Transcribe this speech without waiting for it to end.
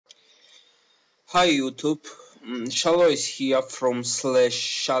Hi YouTube, Shalo is here from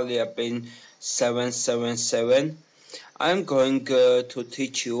 /Shaliabin777. I'm going to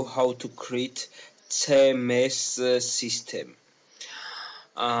teach you how to create CMS system.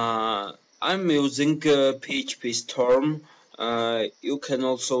 I'm using PHP Storm. You can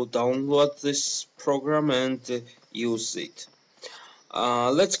also download this program and use it.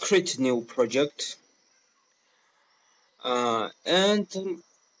 Let's create a new project and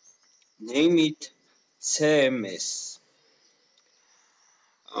name it CMS.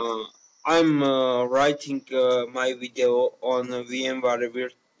 I'm writing my video on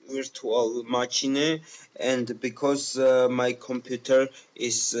VMware Virtual Machine, and because my computer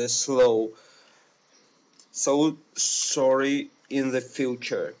is slow, so sorry in the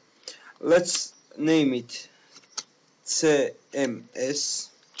future. Let's name it CMS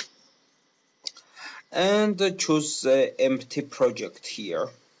and choose the empty project here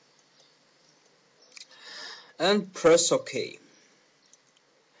and press OK.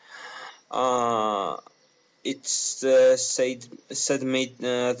 It's said me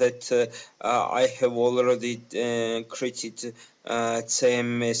that I have already created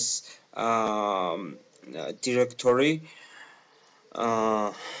CMS directory,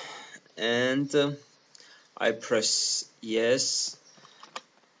 and I press yes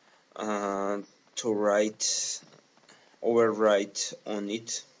to overwrite on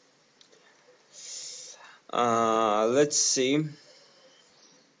it. Let's see.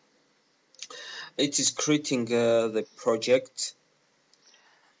 It is creating the project.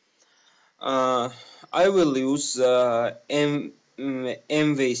 I will use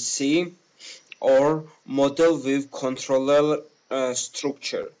MVC or model with controller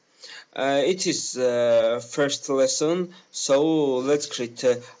structure. It is first lesson, so let's create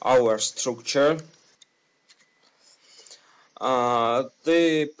our structure.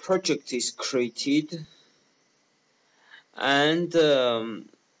 The project is created, and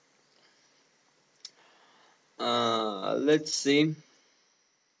let's see.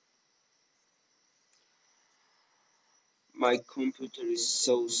 My computer is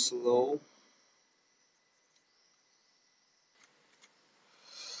so slow.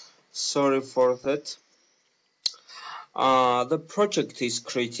 Sorry for that. The project is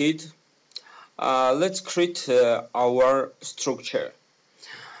created. Let's create our structure.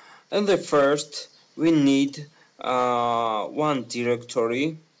 And the first, we need one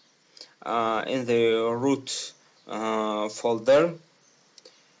directory in the root folder.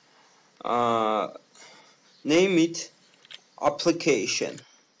 Name it application.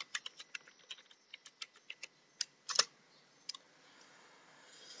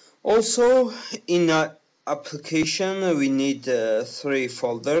 Also, in application, we need three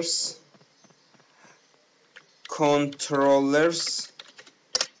folders: controllers,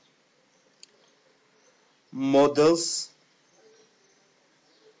 models,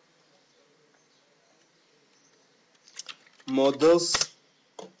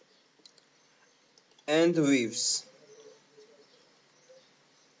 and views.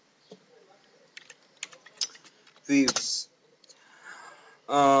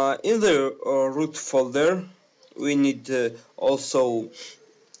 In the root folder, we need also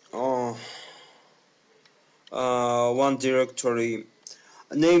one directory.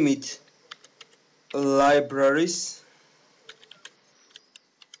 Name it libraries.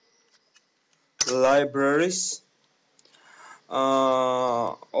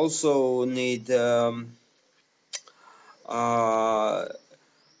 Also need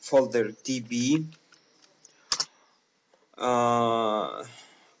folder db,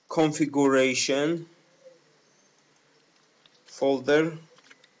 configuration folder,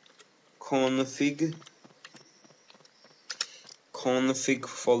 config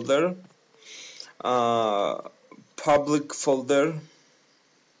folder, public folder,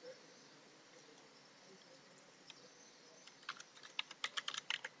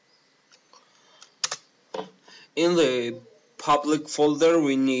 in the public folder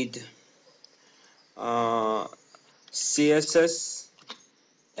we need CSS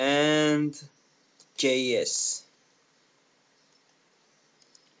and JS.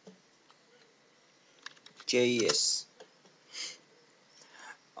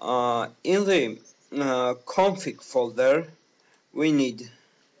 In the config folder we need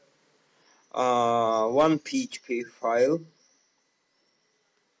one PHP file.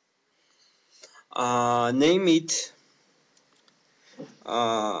 Name it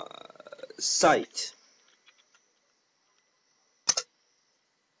site.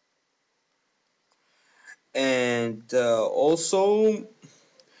 And also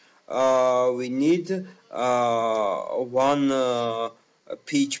we need one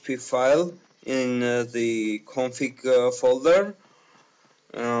PHP file in the config folder.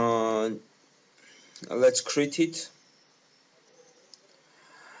 Let's create it.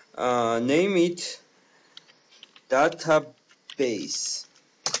 Name it database.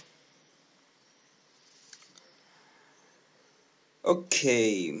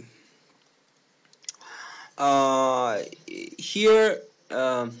 Okay. Here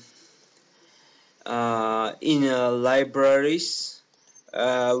in libraries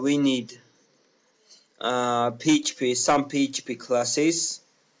we need PHP, some PHP classes.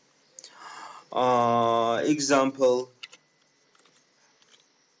 Example: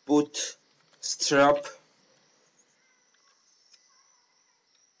 bootstrap,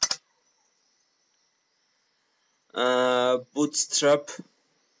 bootstrap,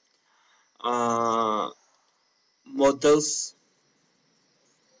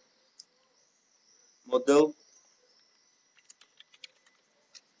 model,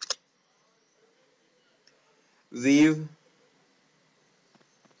 Viv,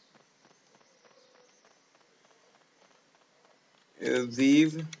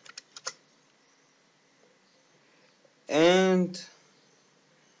 Viv, and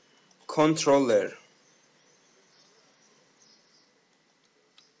controller.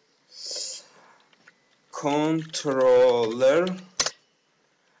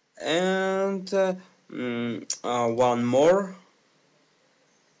 And one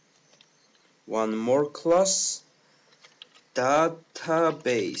more class,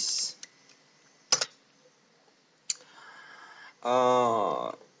 database.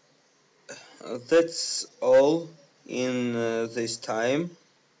 That's all in this time.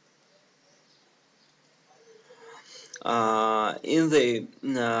 In the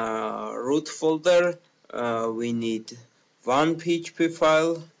root folder we need one PHP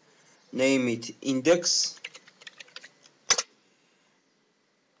file, name it index.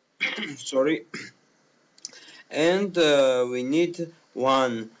 Sorry. And we need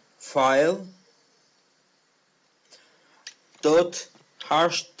one file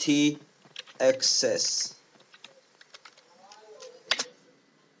 .htaccess.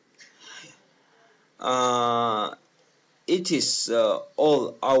 It is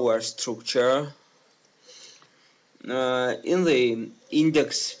all our structure. In the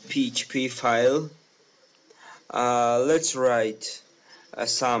index PHP file, let's write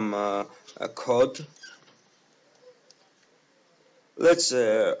some code. Let's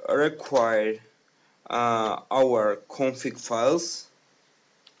require our config files.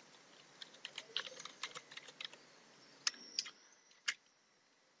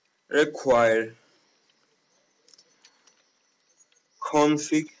 Require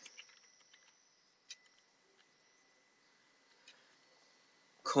config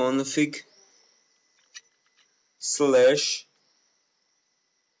slash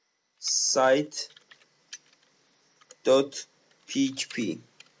site.php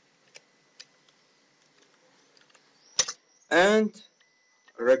and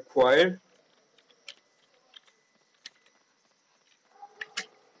require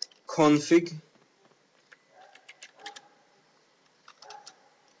config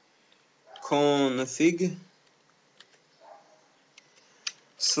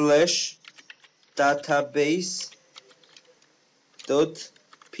slash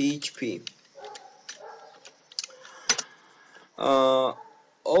database.php.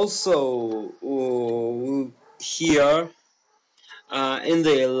 Also here in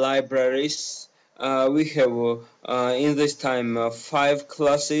the libraries we have in this time 5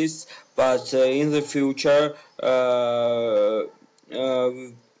 classes, but in the future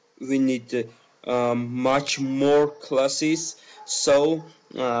we need much more classes. So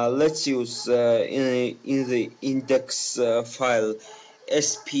let's use in the index file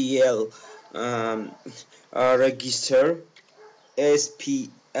spl register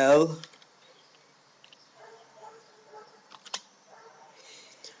spl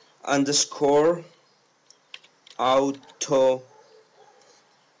underscore auto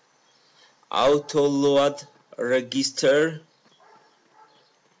load register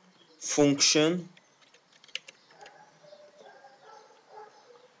function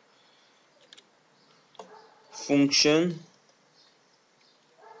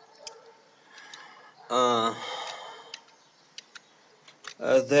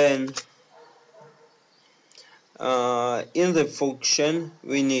then in the function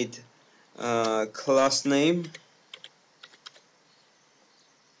we need class name,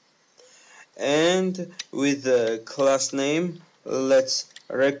 and with the class name let's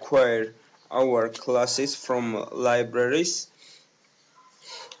require our classes from libraries.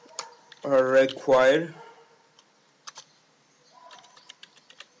 Require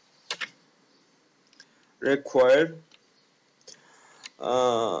require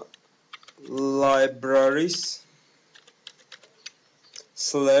libraries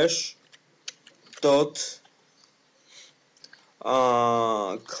slash dot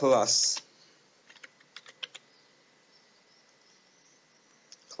class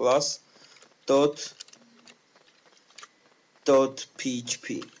dot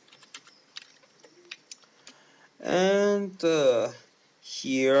php, and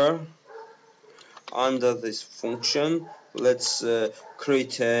here under this function let's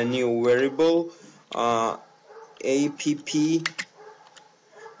create a new variable app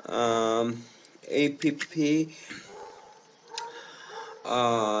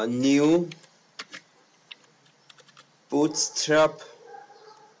new bootstrap.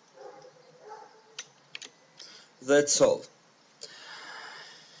 That's all.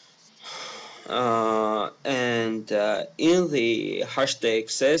 And in the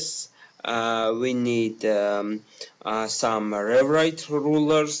hash.xs we need some rewrite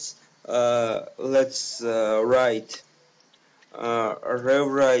rulers. Let's write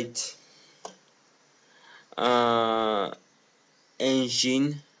rewrite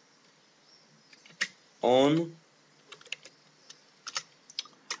engine on.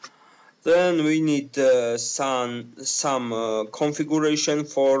 Then we need some configuration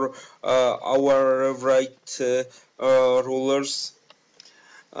for our rewrite rulers.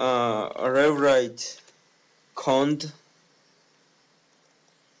 Rewrite cond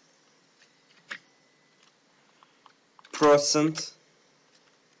 %,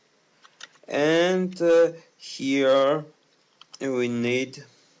 and here we need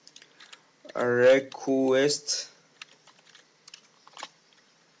a request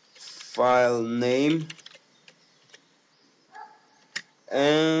file name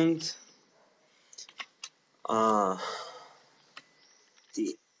and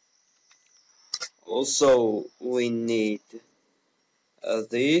also we need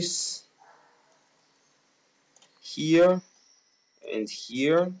this here and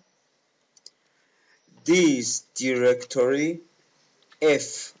here. This directory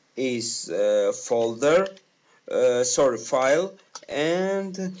F is folder, file,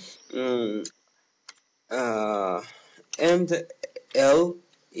 and L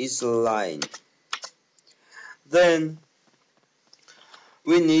is line. Then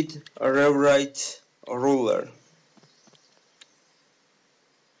we need a rewrite ruler.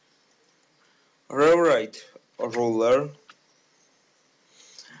 Rewrite ruler.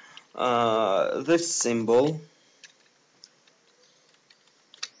 This symbol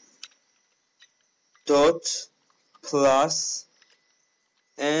dot plus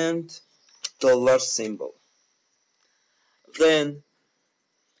and dollar symbol. Then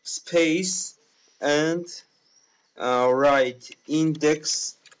space and write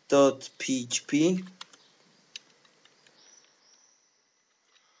index.php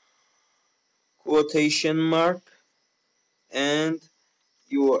quotation mark and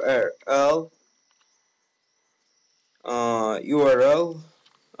URL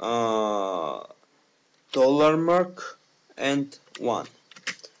dollar mark and 1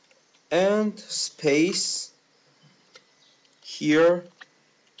 and space here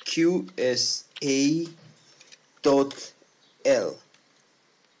qsa.l.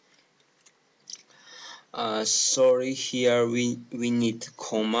 Sorry, here we need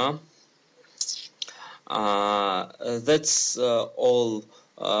comma. That's all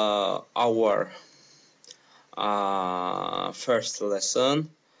our first lesson.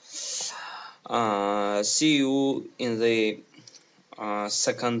 See you in the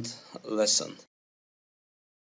second lesson.